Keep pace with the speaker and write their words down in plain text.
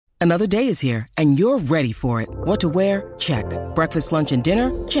Another day is here, and you're ready for it. What to wear? Check. Breakfast, lunch, and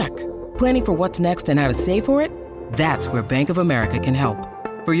dinner? Check. Planning for what's next and how to save for it? That's where Bank of America can help.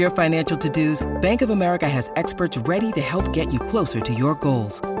 For your financial to-dos, Bank of America has experts ready to help get you closer to your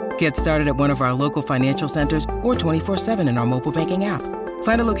goals. Get started at one of our local financial centers or 24/7 in our mobile banking app.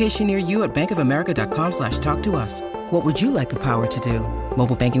 Find a location near you at bankofamerica.com/talktous. What would you like the power to do?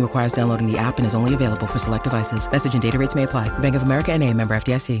 Mobile banking requires downloading the app and is only available for select devices. Message and data rates may apply. Bank of America N.A., member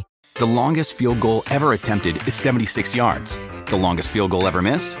FDIC. The longest field goal ever attempted is 76 yards. The longest field goal ever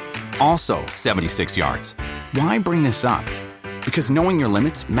missed? Also 76 yards. Why bring this up? Because knowing your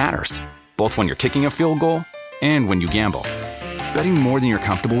limits matters, both when you're kicking a field goal and when you gamble. Betting more than you're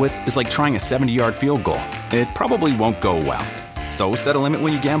comfortable with is like trying a 70-yard field goal. It probably won't go well. So set a limit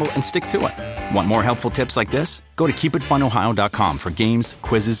when you gamble and stick to it. Want more helpful tips like this? Go to keepitfunohio.com for games,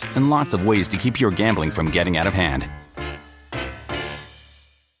 quizzes, and lots of ways to keep your gambling from getting out of hand.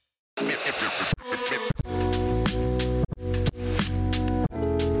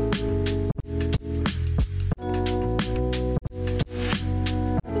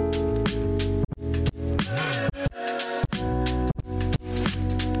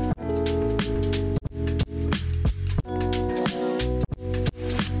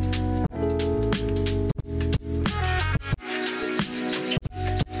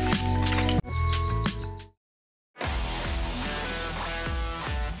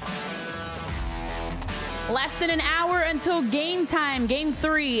 Less than an hour until game time, game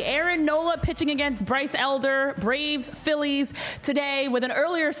 3. Aaron Nola pitching against Bryce Elder, Braves, Phillies today with an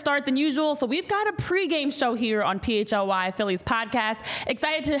earlier start than usual. So we've got a pregame show here on PHLY Phillies Podcast.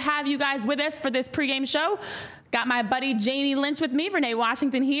 Excited to have you guys with us for this pregame show. Got my buddy Jamie Lynch with me, Renee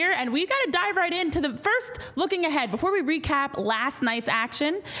Washington here, and we've got to dive right into the first looking ahead. Before we recap last night's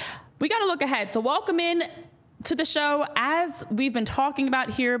action, we got to look ahead. So welcome in to the show, as we've been talking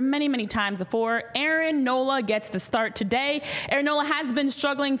about here many times before, Aaron Nola gets the start today. Aaron Nola has been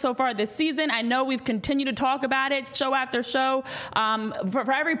struggling so far this season. I know we've continued to talk about it show after show.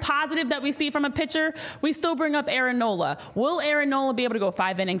 For every positive that we see from a pitcher, we still bring up Aaron Nola. Will Aaron Nola be able to go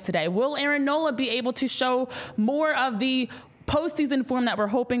 5 innings today? Will Aaron Nola be able to show more of the postseason form that we're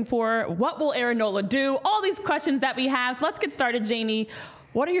hoping for? What will Aaron Nola do? All these questions that we have. So let's get started, Jamie.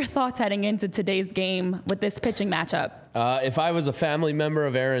 What are your thoughts heading into today's game with this pitching matchup? If I was a family member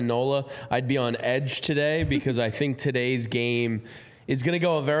of Aaron Nola, I'd be on edge today because I think today's game is going to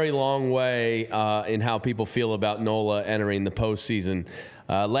go a very long way in how people feel about Nola entering the postseason.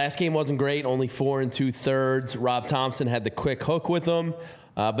 Last game wasn't great, only 4 2/3. Rob Thompson had the quick hook with him.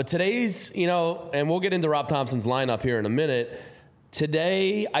 But today's, and we'll get into Rob Thompson's lineup here in a minute.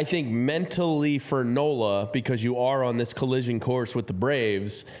 Today, I think mentally for Nola, because you are on this collision course with the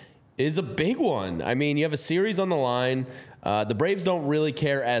Braves, is a big one. I mean, you have a series on the line. The Braves don't really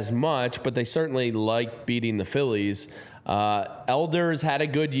care as much, but they certainly like beating the Phillies. Elder's had a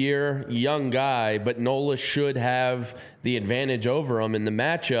good year, young guy, but Nola should have the advantage over him in the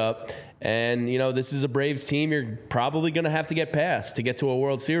matchup. And, this is a Braves team you're probably going to have to get past to get to a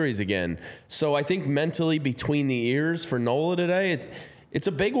World Series again. So I think mentally between the ears for Nola today, it's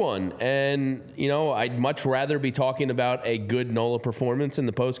a big one. And, I'd much rather be talking about a good Nola performance in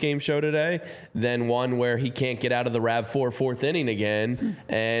the postgame show today than one where he can't get out of the RAV4 fourth inning again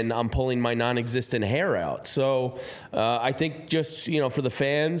and I'm pulling my non-existent hair out. So I think just, for the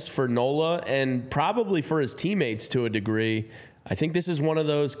fans, for Nola, and probably for his teammates to a degree, I think this is one of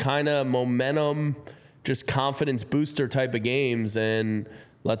those kind of momentum, just confidence booster type of games, and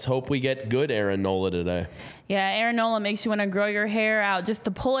let's hope we get good Aaron Nola today. Yeah, Aaron Nola makes you want to grow your hair out just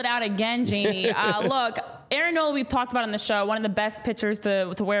to pull it out again, Jamie. Look, Aaron Nola, we've talked about on the show, one of the best pitchers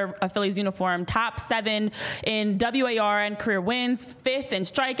to wear a Phillies uniform, top 7 in WAR and career wins, 5th in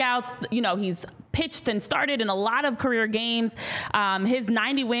strikeouts. He's pitched and started in a lot of career games. His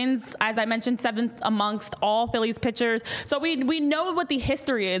 90 wins, as I mentioned, 7th amongst all Phillies pitchers. So we know what the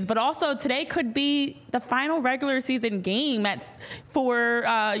history is, but also today could be the final regular season game for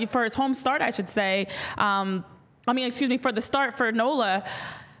his home start, I should say. For the start for Nola.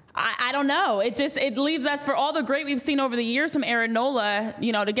 I don't know. It leaves us, for all the great we've seen over the years from Aaron Nola,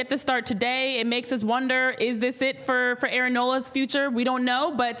 to get the start today, it makes us wonder, is this it for Aaron Nola's future? We don't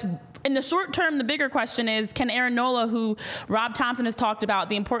know, but in the short term, the bigger question is, can Aaron Nola, who Rob Thompson has talked about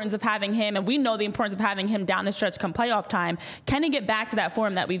the importance of having him, and we know the importance of having him down the stretch come playoff time, can he get back to that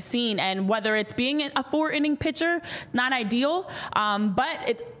form that we've seen? And whether it's being a 4-inning pitcher, not ideal,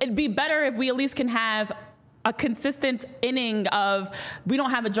 but it'd be better if we at least can have a consistent inning of we don't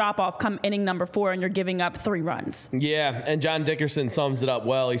have a drop-off come inning number 4 and you're giving up 3 runs. Yeah, and John Dickerson sums it up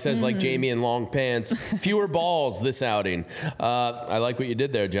well. He says, like Jamie in long pants, fewer balls this outing. I like what you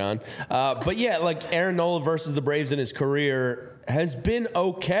did there, John. But yeah, like Aaron Nola versus the Braves in his career has been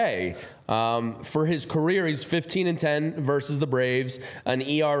okay. For his career, he's 15-10 versus the Braves, an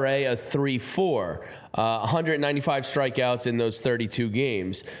ERA of 3.4, 195 strikeouts in those 32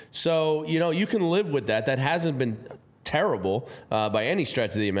 games. So, you can live with that. That hasn't been terrible by any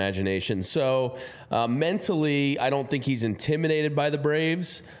stretch of the imagination. So mentally, I don't think he's intimidated by the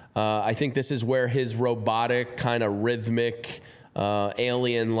Braves. I think this is where his robotic, kind of rhythmic,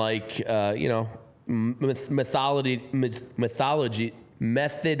 alien-like,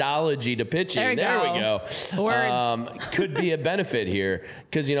 methodology to pitching. There we go. Could be a benefit here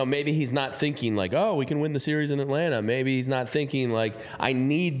because, maybe he's not thinking like, oh, we can win the series in Atlanta. Maybe he's not thinking like, I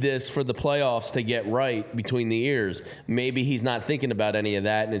need this for the playoffs to get right between the ears. Maybe he's not thinking about any of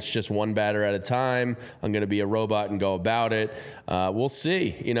that, and it's just one batter at a time. I'm going to be a robot and go about it. We'll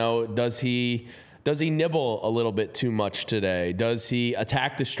see. Does he nibble a little bit too much today? Does he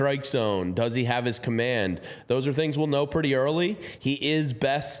attack the strike zone? Does he have his command? Those are things we'll know pretty early. He is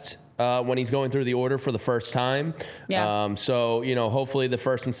best when he's going through the order for the first time. Yeah. So, hopefully the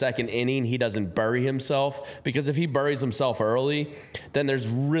first and second inning, he doesn't bury himself, because if he buries himself early, then there's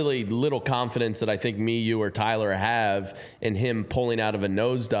really little confidence that I think me, you, or Tyler have in him pulling out of a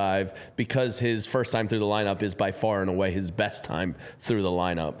nosedive, because his first time through the lineup is by far and away his best time through the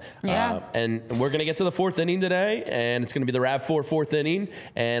lineup. Yeah. And we're going to get to the 4th inning today, and it's going to be the RAV4 4th inning,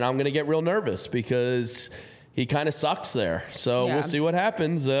 and I'm going to get real nervous because he kind of sucks there. So We'll see what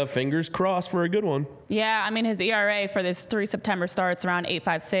happens. Fingers crossed for a good one. Yeah, I mean, his ERA for this 3 September starts around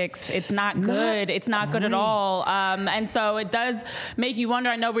 8.56. It's not good. It's not good at all. And so it does make you wonder.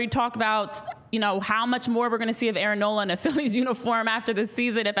 I know we talked about, how much more we're going to see of Aaron Nola in a Phillies uniform after this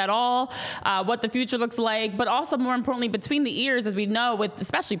season, if at all, what the future looks like. But also, more importantly, between the ears, as we know, with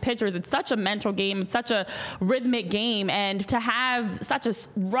especially pitchers, it's such a mental game. It's such a rhythmic game. And to have such a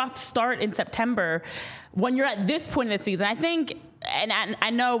rough start in September when you're at this point in the season, I think, and I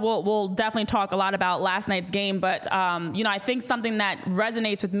know we'll definitely talk a lot about last night's game, but I think something that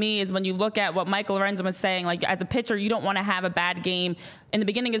resonates with me is when you look at what Michael Lorenzen was saying, like as a pitcher, you don't want to have a bad game in the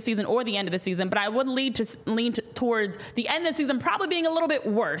beginning of the season or the end of the season, but I would lean towards the end of the season probably being a little bit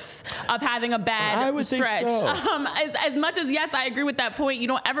worse of having a bad stretch. Think so. As much as, yes, I agree with that point, you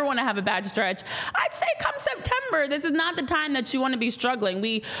don't ever want to have a bad stretch. I'd say come September, this is not the time that you want to be struggling.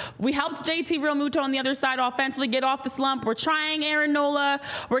 We helped JT Realmuto on the other side offensively get off the slump. We're trying Aaron Nola.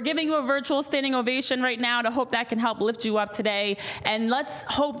 We're giving you a virtual standing ovation right now to hope that can help lift you up today. And let's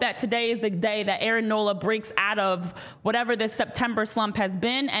hope that today is the day that Aaron Nola breaks out of whatever this September slump has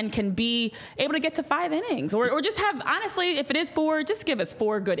been and can be able to get to 5 innings or just have, honestly, if it is 4, just give us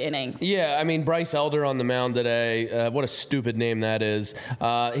 4 good innings. Yeah, I mean, Bryce Elder on the mound today, what a stupid name that is.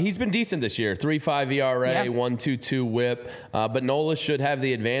 He's been decent this year, 3.5 ERA, 1.22 whip, but Nola should have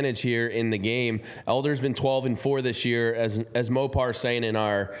the advantage here in the game. Elder's been 12-4 this year, as Mopar saying in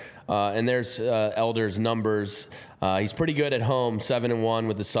our, and there's Elder's numbers. He's pretty good at home, 7-1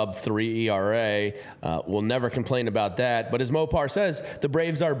 with the sub-3 ERA. We'll never complain about that. But as Mopar says, the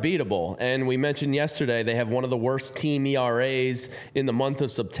Braves are beatable. And we mentioned yesterday they have one of the worst team ERAs in the month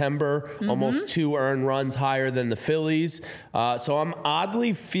of September, almost 2 earned runs higher than the Phillies. So I'm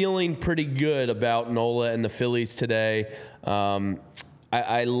oddly feeling pretty good about Nola and the Phillies today.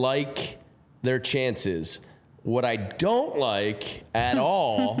 I like their chances. What I don't like at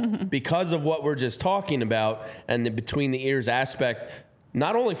all, because of what we're just talking about and the between the ears aspect,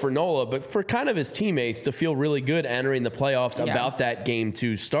 not only for Nola, but for kind of his teammates to feel really good entering the playoffs about that Game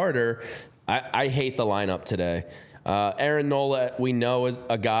 2 starter, I hate the lineup today. Aaron Nola, we know, is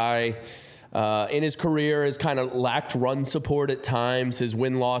a guy in his career has kind of lacked run support at times. His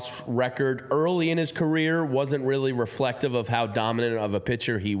win-loss record early in his career wasn't really reflective of how dominant of a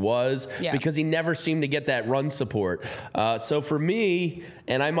pitcher he was because he never seemed to get that run support. So for me,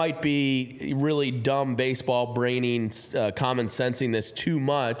 and I might be really dumb baseball braining, common sensing this too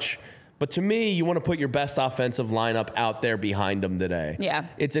much, but to me, you want to put your best offensive lineup out there behind him today. Yeah.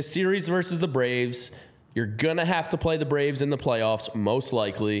 It's a series versus the Braves. You're going to have to play the Braves in the playoffs, most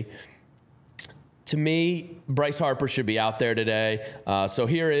likely. To me, Bryce Harper should be out there today. So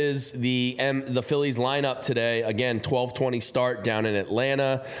here is the Phillies lineup today. Again, 12:20 start down in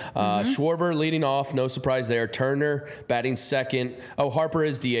Atlanta. Schwarber leading off, no surprise there. Turner batting second. Oh, Harper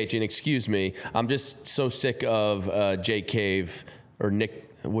is DHing, excuse me. I'm just so sick of Jake Cave or Nick.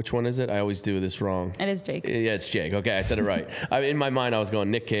 Which one is it? I always do this wrong. It is Jake. Yeah, it's Jake. Okay, I said it right. In my mind, I was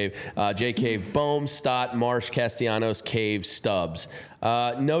going Nick Cave, Jake Cave, Bohm, Stott, Marsh, Castellanos, Cave, Stubbs.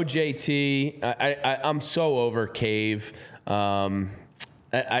 No JT. I'm so over Cave.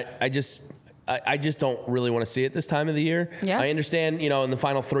 I just don't really want to see it this time of the year. Yeah. I understand, in the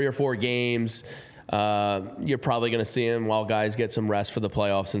final 3 or 4 games, you're probably going to see him while guys get some rest for the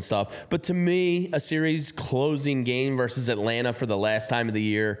playoffs and stuff. But to me, a series closing game versus Atlanta for the last time of the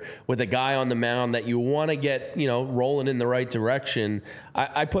year with a guy on the mound that you want to get, rolling in the right direction,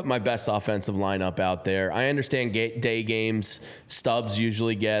 I put my best offensive lineup out there. I understand day games Stubbs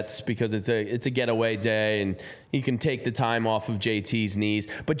usually gets because it's a getaway day and you can take the time off of JT's knees.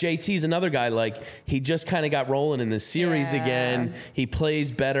 But JT's another guy, he just kind of got rolling in this series again. He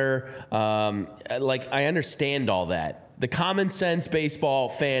plays better. I understand all that. The common sense baseball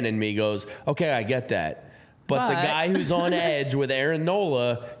fan in me goes, okay, I get that. But the guy who's on edge with Aaron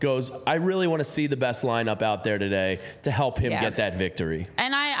Nola goes, I really want to see the best lineup out there today to help him get that victory.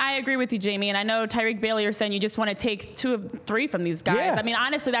 And I agree with you, Jamie. And I know Tyreek Bailey are saying you just want to take 2 of 3 from these guys. Yeah. I mean,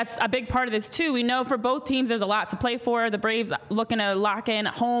 honestly, that's a big part of this, too. We know for both teams there's a lot to play for. The Braves looking to lock in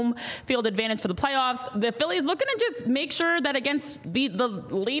home field advantage for the playoffs. The Phillies looking to just make sure that against the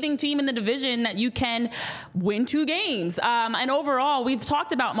leading team in the division that you can win 2 games. And overall, we've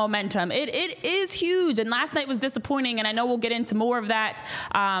talked about momentum. It is huge. And last night was disappointing, and I know we'll get into more of that.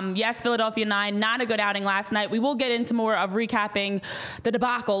 Yes, Philadelphia 9, not a good outing last night. We will get into more of recapping the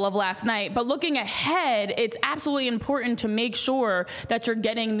debacle of last night, but looking ahead, it's absolutely important to make sure that you're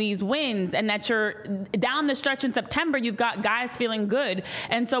getting these wins and that you're down the stretch in September, you've got guys feeling good.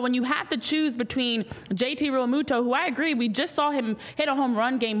 And so when you have to choose between JT Realmuto, who I agree, we just saw him hit a home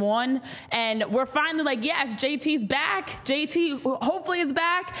run game 1, and we're finally yes, JT's back. JT hopefully is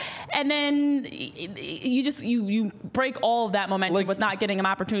back. And then you break all of that momentum with not getting him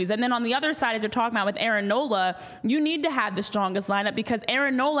opportunities. And then on the other side, as you're talking about with Aaron Nola, you need to have the strongest lineup because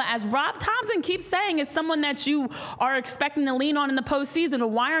Aaron Nola, as Rob Thompson keeps saying, is someone that you are expecting to lean on in the postseason.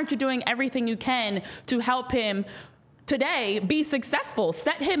 Why aren't you doing everything you can to help him today be successful?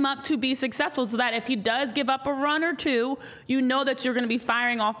 Set him up to be successful so that if he does give up a run or 2, you know that you're going to be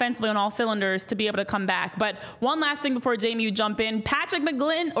firing offensively on all cylinders to be able to come back. But one last thing before, Jamie, you jump in. Patrick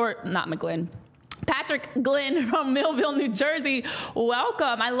Glenn from Millville, New Jersey.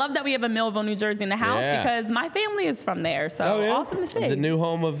 Welcome. I love that we have a Millville, New Jersey in the house because my family is from there. So awesome to see. The new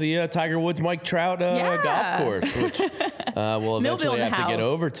home of the Tiger Woods, Mike Trout golf course, which we'll eventually have to get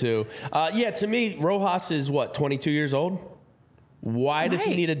over to. To me, Rojas is 22 years old? Why does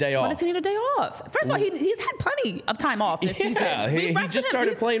he need a day off? Why does he need a day off? First of all, he's had plenty of time off this season. He just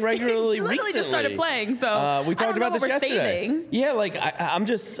started playing regularly recently. Literally just started playing. So we talked about this yesterday. Saving. Yeah, I'm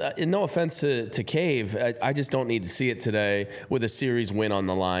just, no offense to Cave, I just don't need to see it today with a series win on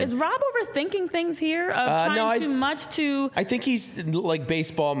the line. Is Rob overthinking things here of trying too much to? I think he's like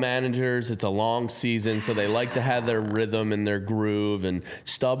baseball managers. It's a long season, so they like to have their rhythm and their groove. And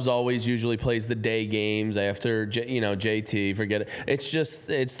Stubbs always usually plays the day games after, JT, forget it.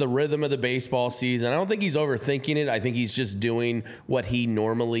 It's the rhythm of the baseball season. I don't think he's overthinking it. I think he's just doing what he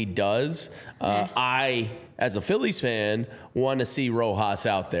normally does. I, as a Phillies fan, want to see Rojas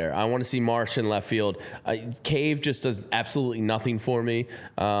out there. I want to see Marsh in left field. Cave just does absolutely nothing for me.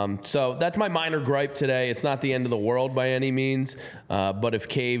 So that's my minor gripe today. It's not the end of the world by any means. But if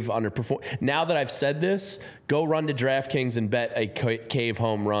Cave underperforms, now that I've said this, go run to DraftKings and bet a Cave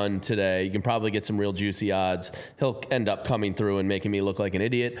home run today. You can probably get some real juicy odds. He'll end up coming through and making me look like an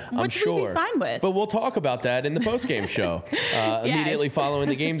idiot, I'm sure. Which we'd be fine with. But we'll talk about that in the postgame show immediately following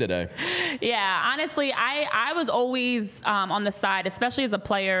the game today. Yeah, honestly, I was always on the side, especially as a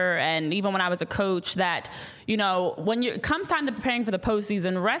player and even when I was a coach, that when it comes time to preparing for the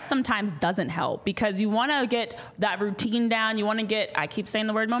postseason, rest sometimes doesn't help because you want to get that routine down. You want to get, I keep saying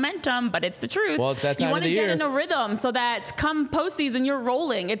the word momentum, but it's the truth. Well, it's that time of the year. You want to get in a rhythm so that come postseason, you're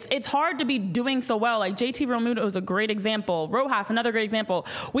rolling. It's hard to be doing so well. Like JT Realmuto is a great example. Rojas, another great example.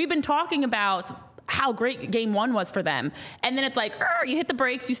 We've been talking about how great game 1 was for them. And then it's you hit the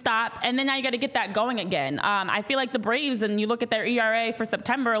brakes, you stop, and then now you got to get that going again. I feel like the Braves, and you look at their ERA for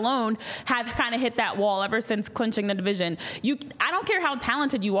September alone, have kind of hit that wall ever since clinching the division. I don't care how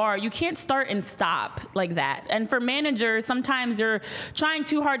talented you are, you can't start and stop like that. And for managers, sometimes you're trying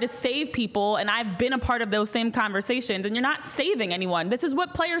too hard to save people, and I've been a part of those same conversations, and you're not saving anyone. This is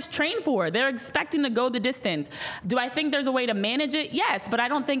what players train for. They're expecting to go the distance. Do I think there's a way to manage it? Yes, but I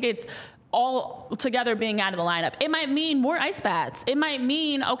don't think it's all together being out of the lineup. It might mean more ice baths. It might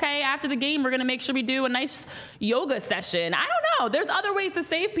mean, okay, after the game, we're going to make sure we do a nice yoga session. I don't know. There's other ways to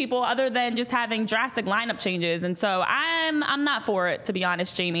save people other than just having drastic lineup changes. And so I'm not for it, to be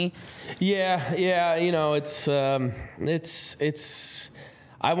honest, Jamie. Yeah. You know, it's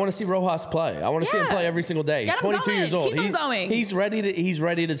I want to see Rojas play. I want to see him play every single day. He's 22 years old. Keep him going. He's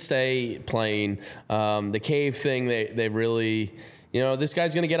ready to stay playing. The cave thing, they really, you know, this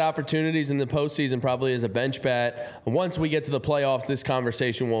guy's going to get opportunities in the postseason probably as a bench bat. Once we get to the playoffs, this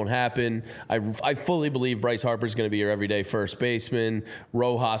conversation won't happen. I fully believe Bryce Harper's going to be your everyday first baseman.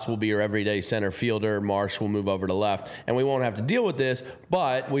 Rojas will be your everyday center fielder. Marsh will move over to left. And we won't have to deal with this,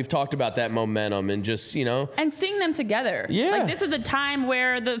 but we've talked about that momentum and just, you know. And seeing them together. Yeah. Like, this is a time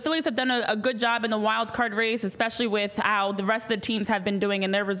where the Phillies have done a good job in the wild card race, especially with how the rest of the teams have been doing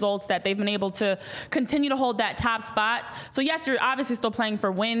and their results, that they've been able to continue to hold that top spot. So, yes, you're obviously still playing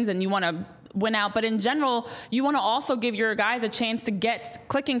for wins and you want to win out, but in general, you want to also give your guys a chance to get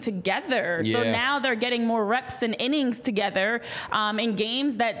clicking together. Yeah. So now they're getting more reps and innings together in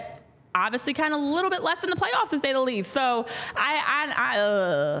games that obviously kind of a little bit less in the playoffs, to say the least. So I'm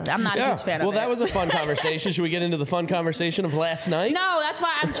not a huge fan of it. Well, that was a fun conversation. Should we get into the fun conversation of last night? No, that's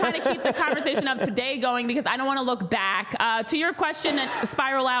why I'm trying to keep the conversation of today going, because I don't want to look back. To your question,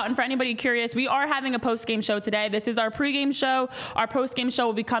 Spiral Out, and for anybody curious, we are having a post-game show today. This is our pregame show. Our post-game show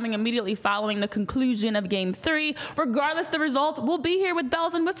will be coming immediately following the conclusion of Game 3. Regardless of the result, we'll be here with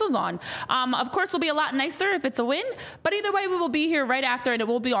bells and whistles on. Of course, it'll be a lot nicer if it's a win, but either way, we will be here right after, and it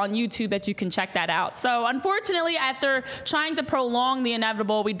will be on YouTube that you can check that out. So unfortunately, after trying to prolong the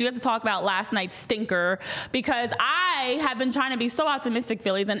inevitable, we do have to talk about last night's stinker, because I have been trying to be so optimistic,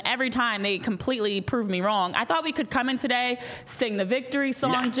 Phillies, and every time they completely prove me wrong. I thought we could come in today, sing the victory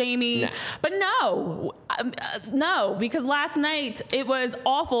song, Jamie, but no, because last night it was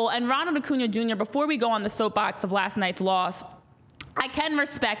awful. And Ronald Acuna Jr., before we go on the soapbox of last night's loss, I can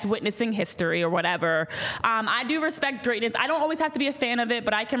respect witnessing history or whatever. I do respect greatness. I don't always have to be a fan of it,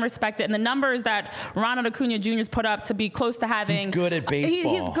 but I can respect it. And the numbers that Ronald Acuna Jr.'s put up to be close to having... He's good at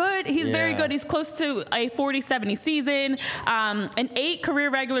baseball. He's good. He's very good. He's close to a 40-70 season, and 8 career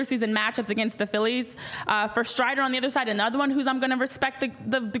regular season matchups against the Phillies. For Strider on the other side, another one who's I'm going to respect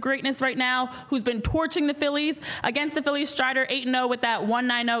the greatness right now, who's been torching the Phillies. Against the Phillies, Strider 8-0 with that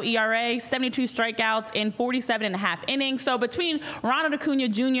 1.90 ERA, 72 strikeouts in 47.5 innings. So between Ronald Acuna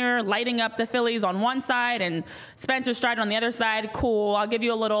Jr. lighting up the Phillies on one side and Spencer Strider on the other side, cool. I'll give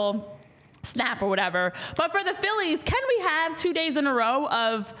you a little snap or whatever. But for the Phillies, can we have 2 days in a row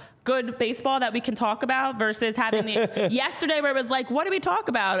of good baseball that we can talk about versus having the yesterday where it was like, what do we talk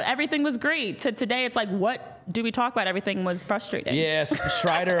about? Everything was great. To today, it's like, what do we talk about? Everything was frustrating. Yes,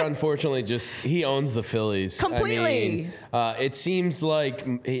 Strider, unfortunately, he owns the Phillies. Completely. I mean, it seems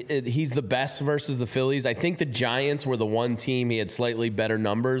like he's the best versus the Phillies. I think the Giants were the one team he had slightly better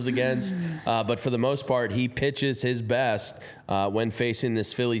numbers against. But for the most part, he pitches his best when facing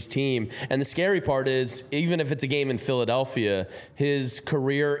this Phillies team. And the scary part is, even if it's a game in Philadelphia, his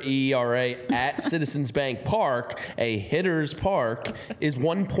career ERA at Citizens Bank Park, a hitter's park, is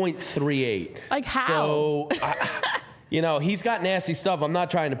 1.38. Like, how? So, you know, he's got nasty stuff. I'm not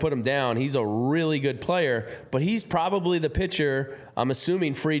trying to put him down. He's a really good player, but he's probably the pitcher. I'm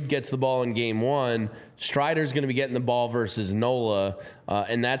assuming Fried gets the ball in game 1. Strider's going to be getting the ball versus Nola,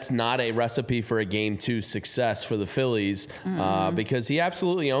 and that's not a recipe for a game 2 success for the Phillies because he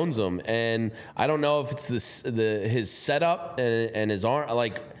absolutely owns them. And I don't know if it's his setup and his arm.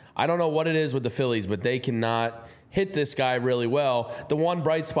 Like, I don't know what it is with the Phillies, but they cannot hit this guy really well. The one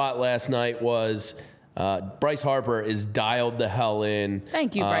bright spot last night was Bryce Harper is dialed the hell in.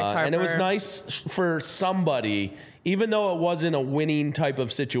 Thank you, Bryce Harper. And it was nice for somebody, even though it wasn't a winning type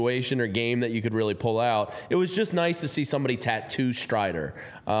of situation or game that you could really pull out, it was just nice to see somebody tattoo Strider.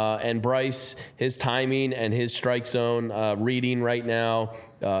 And Bryce, his timing and his strike zone reading right now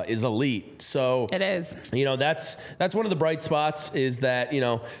is elite. So it is. You know, that's one of the bright spots is that, you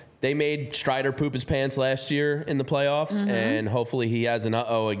know, they made Strider poop his pants last year in the playoffs, and hopefully he has an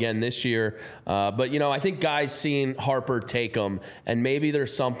again this year. But, you know, I think guys seeing Harper take them, and maybe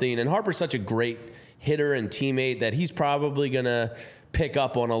there's something, and Harper's such a great hitter and teammate that he's probably going to pick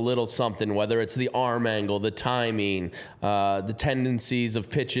up on a little something, whether it's the arm angle, the timing, the tendencies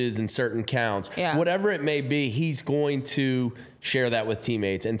of pitches in certain counts. Yeah. Whatever it may be, he's going to share that with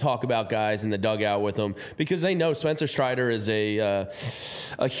teammates and talk about guys in the dugout with them because they know Spencer Strider is a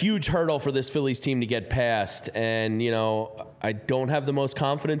huge hurdle for this Phillies team to get past. And, you know, I don't have the most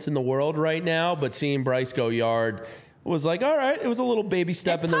confidence in the world right now, but seeing Bryce go yard was like, all right, it was a little baby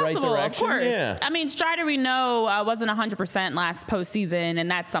step in the right direction. Of course. Yeah. I mean, Strider, we know, wasn't 100% last postseason,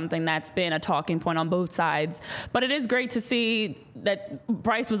 and that's something that's been a talking point on both sides. But it is great to see that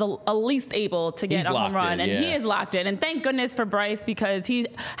Bryce was at least able to get a home run, and he is locked in. And thank goodness for Bryce, because he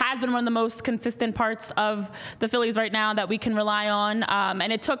has been one of the most consistent parts of the Phillies right now that we can rely on.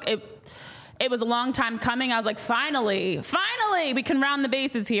 And it was a long time coming. I was like, finally, we can round the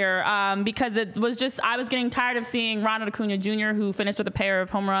bases here, because it was just, I was getting tired of seeing Ronald Acuna Jr., who finished with a pair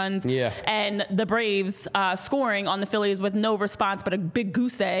of home runs, and the Braves scoring on the Phillies with no response but a big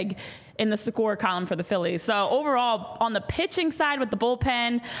goose egg in the score column for the Phillies. So overall, on the pitching side with the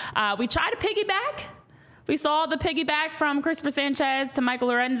bullpen, we tried to piggyback. We saw the piggyback from Christopher Sanchez to Michael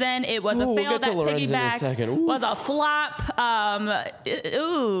Lorenzen. It was a fail. That piggyback was a flop.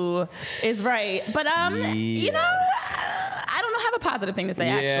 Is right. But, you know, I don't have a positive thing to say,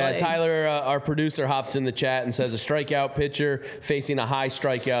 actually. Yeah, Tyler, our producer, hops in the chat and says a strikeout pitcher facing a high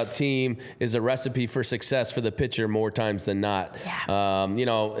strikeout team is a recipe for success for the pitcher more times than not. Yeah. You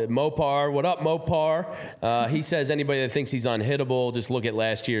know, Mopar, what up, Mopar? He says anybody that thinks he's unhittable, just look at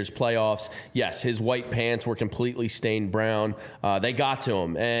last year's playoffs. Yes, his white pants were completely stained brown. They got to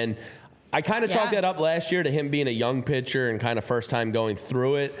him. And I kind of chalked that up last year to him being a young pitcher and kind of first time going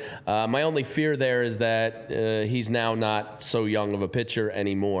through it. My only fear there is that he's now not so young of a pitcher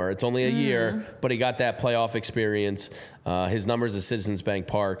anymore. It's only a year, but he got that playoff experience. His numbers at Citizens Bank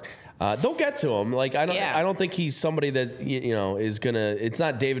Park. Don't get to him. Like I don't think he's somebody that you know is gonna. It's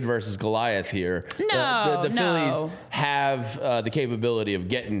not David versus Goliath here. No, the Phillies have the capability of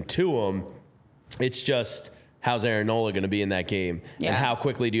getting to him. It's just, how's Aaron Nola going to be in that game? And how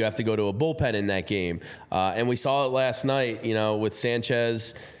quickly do you have to go to a bullpen in that game? And we saw it last night, you know, with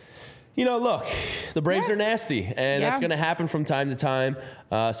Sanchez. You know, look, the Braves are nasty, and that's going to happen from time to time.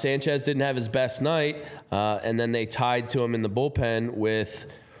 Sanchez didn't have his best night, and then they tied to him in the bullpen with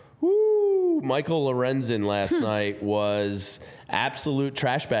Michael Lorenzen last night was absolute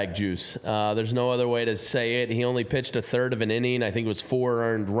trash bag juice. There's no other way to say it. He only pitched a third of an inning. I think it was 4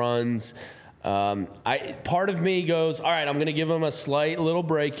 earned runs. Part of me goes, all right, I'm going to give him a slight little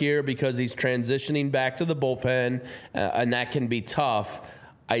break here because he's transitioning back to the bullpen, and that can be tough.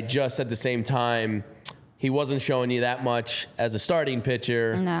 I just, at the same time, he wasn't showing you that much as a starting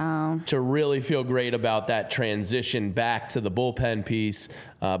pitcher to really feel great about that transition back to the bullpen piece.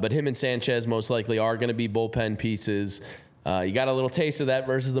 But him and Sanchez most likely are going to be bullpen pieces. You got a little taste of that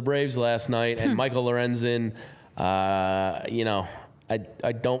versus the Braves last night. And Michael Lorenzen, you know,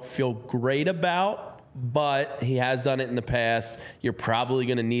 I don't feel great about, but he has done it in the past. You're probably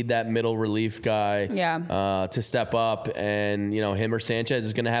going to need that middle relief guy to step up, and you know him or Sanchez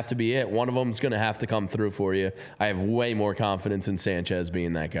is going to have to be it. One of them is going to have to come through for you. I have way more confidence in Sanchez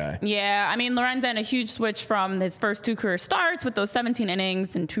being that guy. Yeah, I mean Lorenzen, a huge switch from his first 2 career starts with those 17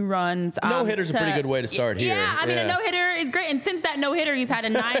 innings and 2 runs. No-hitter's a pretty good way to start here. Yeah, I mean a no-hitter is great, and since that no-hitter, he's had a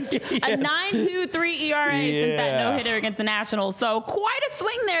 9.23 ERA since that no-hitter against the Nationals. So quite a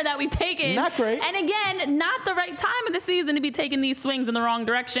swing there that we've taken. Not great. And again, not the right time of the season to be taking these swings in the wrong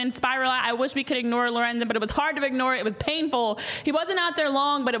direction. Spiral out. I wish we could ignore Lorenzen, but it was hard to ignore it. It was painful. He wasn't out there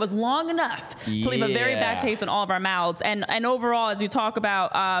long, but it was long enough to leave a very bad taste in all of our mouths. And overall, as you talk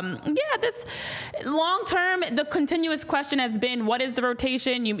about, this long term, the continuous question has been, what is the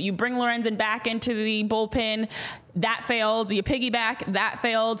rotation? You bring Lorenzen back into the bullpen. That failed. You piggyback. That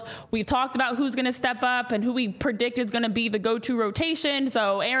failed. We've talked about who's going to step up and who we predict is going to be the go-to rotation.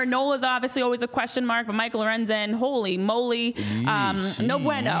 So Aaron Nola is obviously always a question mark, but Michael Lorenzen, holy moly, no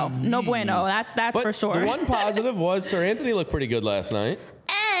bueno. No bueno. That's for sure. The one positive was Sir Anthony looked pretty good last night.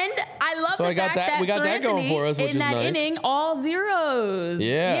 And I love the fact that we got Sir that going for us, which in is that nice. inning, all zeros.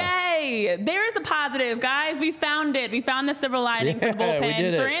 Yeah. Yay. There's a positive, guys. We found it. We found the silver lining for the bullpen. We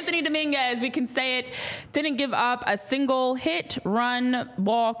did Sir it. Anthony Dominguez, we can say it, didn't give up a single hit, run,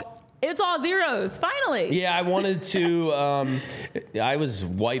 walk. It's all zeros, finally. Yeah, I wanted to. I was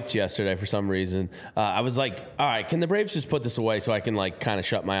wiped yesterday for some reason. I was like, all right, can the Braves just put this away so I can like kind of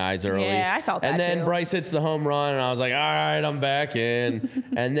shut my eyes early? Yeah, I felt that And then too. Bryce hits the home run, and I was like, all right, I'm back in.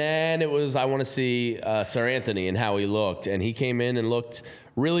 And then it was, I want to see Sir Anthony and how he looked, and he came in and looked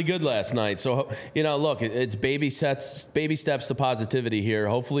really good last night. So, you know, look, it's baby steps to positivity here.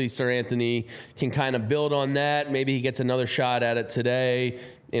 Hopefully Sir Anthony can kind of build on that. Maybe he gets another shot at it today.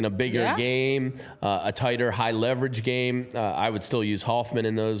 in a bigger game, a tighter, high leverage game. I would still use Hoffman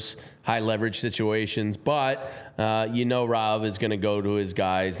in those high leverage situations, but Rob is going to go to his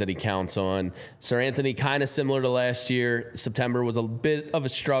guys that he counts on. Sir Anthony, kind of similar to last year. September was a bit of a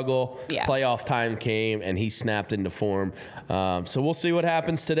struggle. Yeah. Playoff time came, and he snapped into form. So we'll see what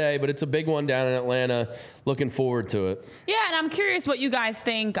happens today, but it's a big one down in Atlanta. Looking forward to it. Yeah, and I'm curious what you guys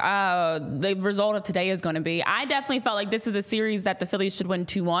think the result of today is going to be. I definitely felt like this is a series that the Phillies should win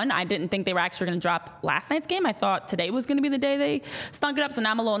 2-1. I didn't think they were actually going to drop last night's game. I thought today was going to be the day they stunk it up, so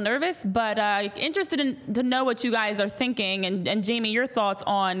now I'm a little nervous. But interested to know what you guys are thinking. And Jamie, your thoughts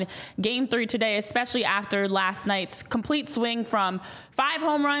on Game 3 today, especially after last night's complete swing from 5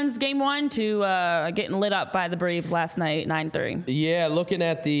 home runs Game 1 to getting lit up by the Braves last night, 9-3. Yeah, looking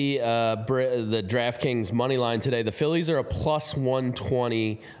at the DraftKings money line today, the Phillies are a plus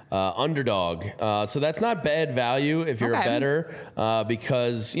 120 underdog. So that's not bad value if you're a bettor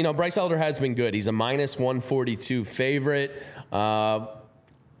because, Bryce Elder has been good. He's a minus 142 favorite.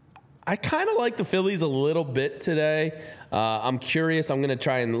 I kind of like the Phillies a little bit today. I'm curious. I'm going to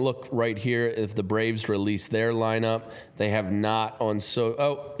try and look right here if the Braves release their lineup. They have not on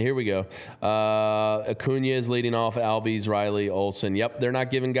here we go. Acuna is leading off, Albies, Riley, Olsen. Yep, they're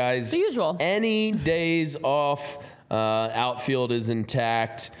not giving guys the usual any days off. Outfield is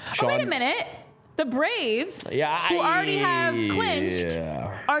intact. Wait a minute. The Braves, who already have clinched,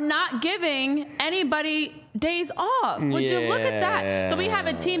 are not giving anybody days off. Would you look at that? So we have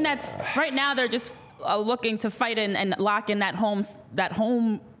a team that's right now they're just looking to fight and lock in that home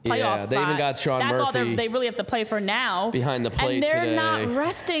playoff spot. They even got Sean That's Murphy. All they really have to play for now. Behind the plate and they're today. not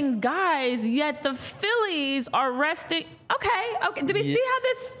resting guys, yet the Phillies are resting. Okay. Do we see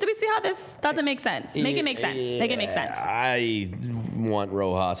how this doesn't make sense? Make it make sense. Make it make sense. I want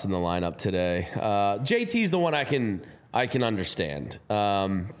Rojas in the lineup today. JT's the one I can understand.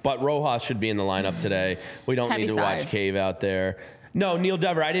 But Rojas should be in the lineup today. We don't need to watch Cave out there. No, Neil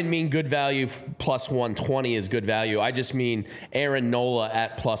Dever, I didn't mean good value plus 120 is good value. I just mean Aaron Nola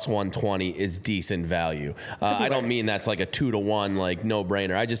at plus 120 is decent value. I don't mean that's like a 2-to-1, like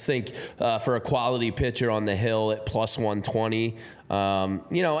no-brainer. I just think for a quality pitcher on the hill at plus 120,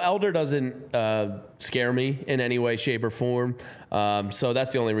 Elder doesn't scare me in any way, shape, or form. So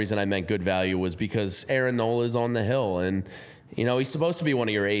that's the only reason I meant good value was because Aaron Nola is on the hill, and he's supposed to be one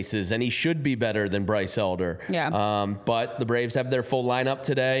of your aces, and he should be better than Bryce Elder. Yeah. But the Braves have their full lineup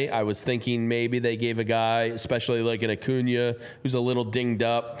today. I was thinking maybe they gave a guy, especially like an Acuna, who's a little dinged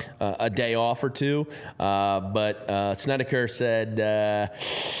up, a day off or two. But Snedeker said,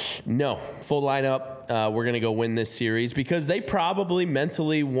 no, full lineup. We're going to go win this series because they probably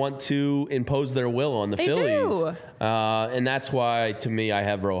mentally want to impose their will on the Phillies. Do. And that's why, to me, I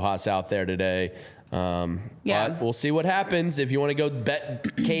have Rojas out there today. But we'll see what happens. If you want to go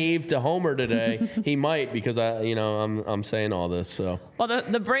bet Cave to Homer today, he might because I'm saying all this. So well,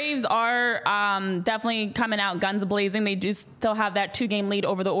 the Braves are definitely coming out guns blazing. They do still have that 2-game lead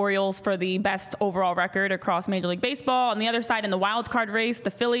over the Orioles for the best overall record across Major League Baseball. On the other side, in the wild card race,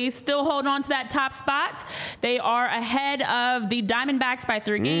 the Phillies still holding on to that top spot. They are ahead of the Diamondbacks by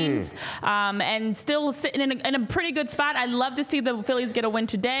 3 games, and still sitting in a pretty good spot. I'd love to see the Phillies get a win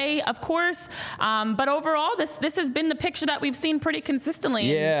today, of course. But overall, this has been the picture that we've seen pretty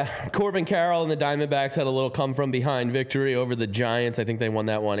consistently. Yeah, Corbin Carroll and the Diamondbacks had a little come-from-behind victory over the Giants. I think they won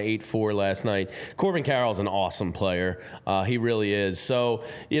that one 8-4 last night. Corbin Carroll's an awesome player. He really is. So,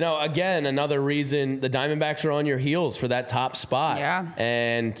 again, another reason the Diamondbacks are on your heels for that top spot. Yeah.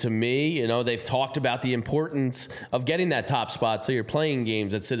 And to me, they've talked about the importance of getting that top spot so you're playing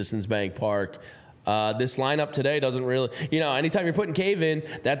games at Citizens Bank Park. This lineup today doesn't really, anytime you're putting Cave in,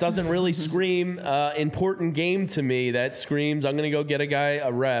 that doesn't really scream important game to me. That screams, I'm going to go get a guy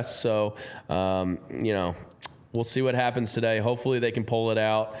a rest. So, we'll see what happens today. Hopefully they can pull it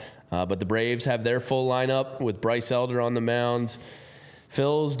out. But the Braves have their full lineup with Bryce Elder on the mound.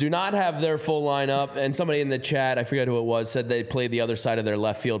 Phils do not have their full lineup, and somebody in the chat, I forget who it was, said they played the other side of their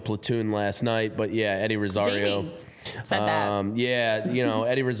left field platoon last night. But yeah, Eddie Rosario. Jamie said that. Yeah,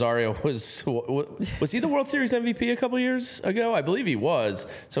 Eddie Rosario was he the World Series MVP a couple years ago? I believe he was.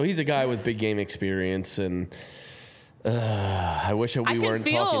 So he's a guy with big game experience, and I wish we weren't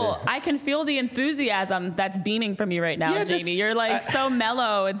talking. I can feel the enthusiasm that's beaming from you right now, Jamie. You're so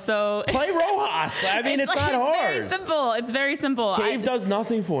mellow and so. Play Rojas. I mean, it's not hard. It's very simple. It's very simple. Cave does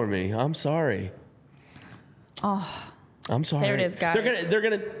nothing for me. I'm sorry. Oh, I'm sorry. There it is, guys. They're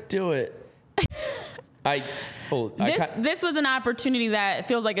gonna do it. This was an opportunity that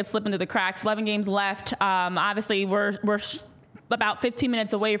feels like it's slipping through the cracks. 11 games left. Obviously, we're about 15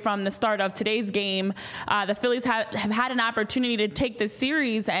 minutes away from the start of today's game. The Phillies have had an opportunity to take this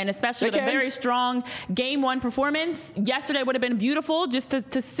series, and especially with a very strong Game 1 performance. Yesterday would have been beautiful just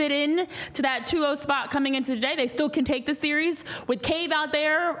to sit in to that 2-0 spot coming into today. They still can take the series with Cave out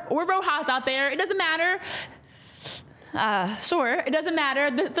there or Rojas out there. It doesn't matter. Sure, it doesn't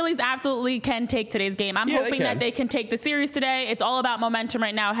matter. The Phillies absolutely can take today's game. I'm hoping that they can take the series today. It's all about momentum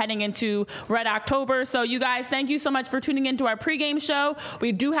right now heading into Red October. So you guys, thank you so much for tuning into our pregame show.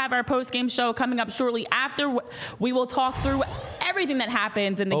 We do have our postgame show coming up shortly after. We will talk through everything that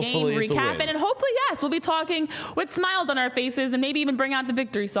happens in the game, recap it, and hopefully, yes, we'll be talking with smiles on our faces and maybe even bring out the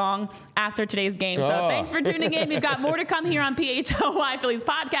victory song after today's game. So thanks for tuning in. We've got more to come here on PHLY Phillies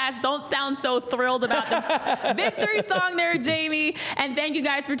Podcast. Don't sound so thrilled about the victory song there, Jamie. And thank you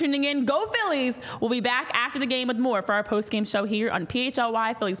guys for tuning in. Go Phillies! We'll be back after the game with more for our post-game show here on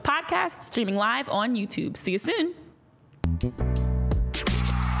PHLY Phillies Podcast, streaming live on YouTube. See you soon.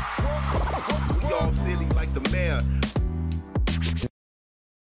 We all silly like the mayor.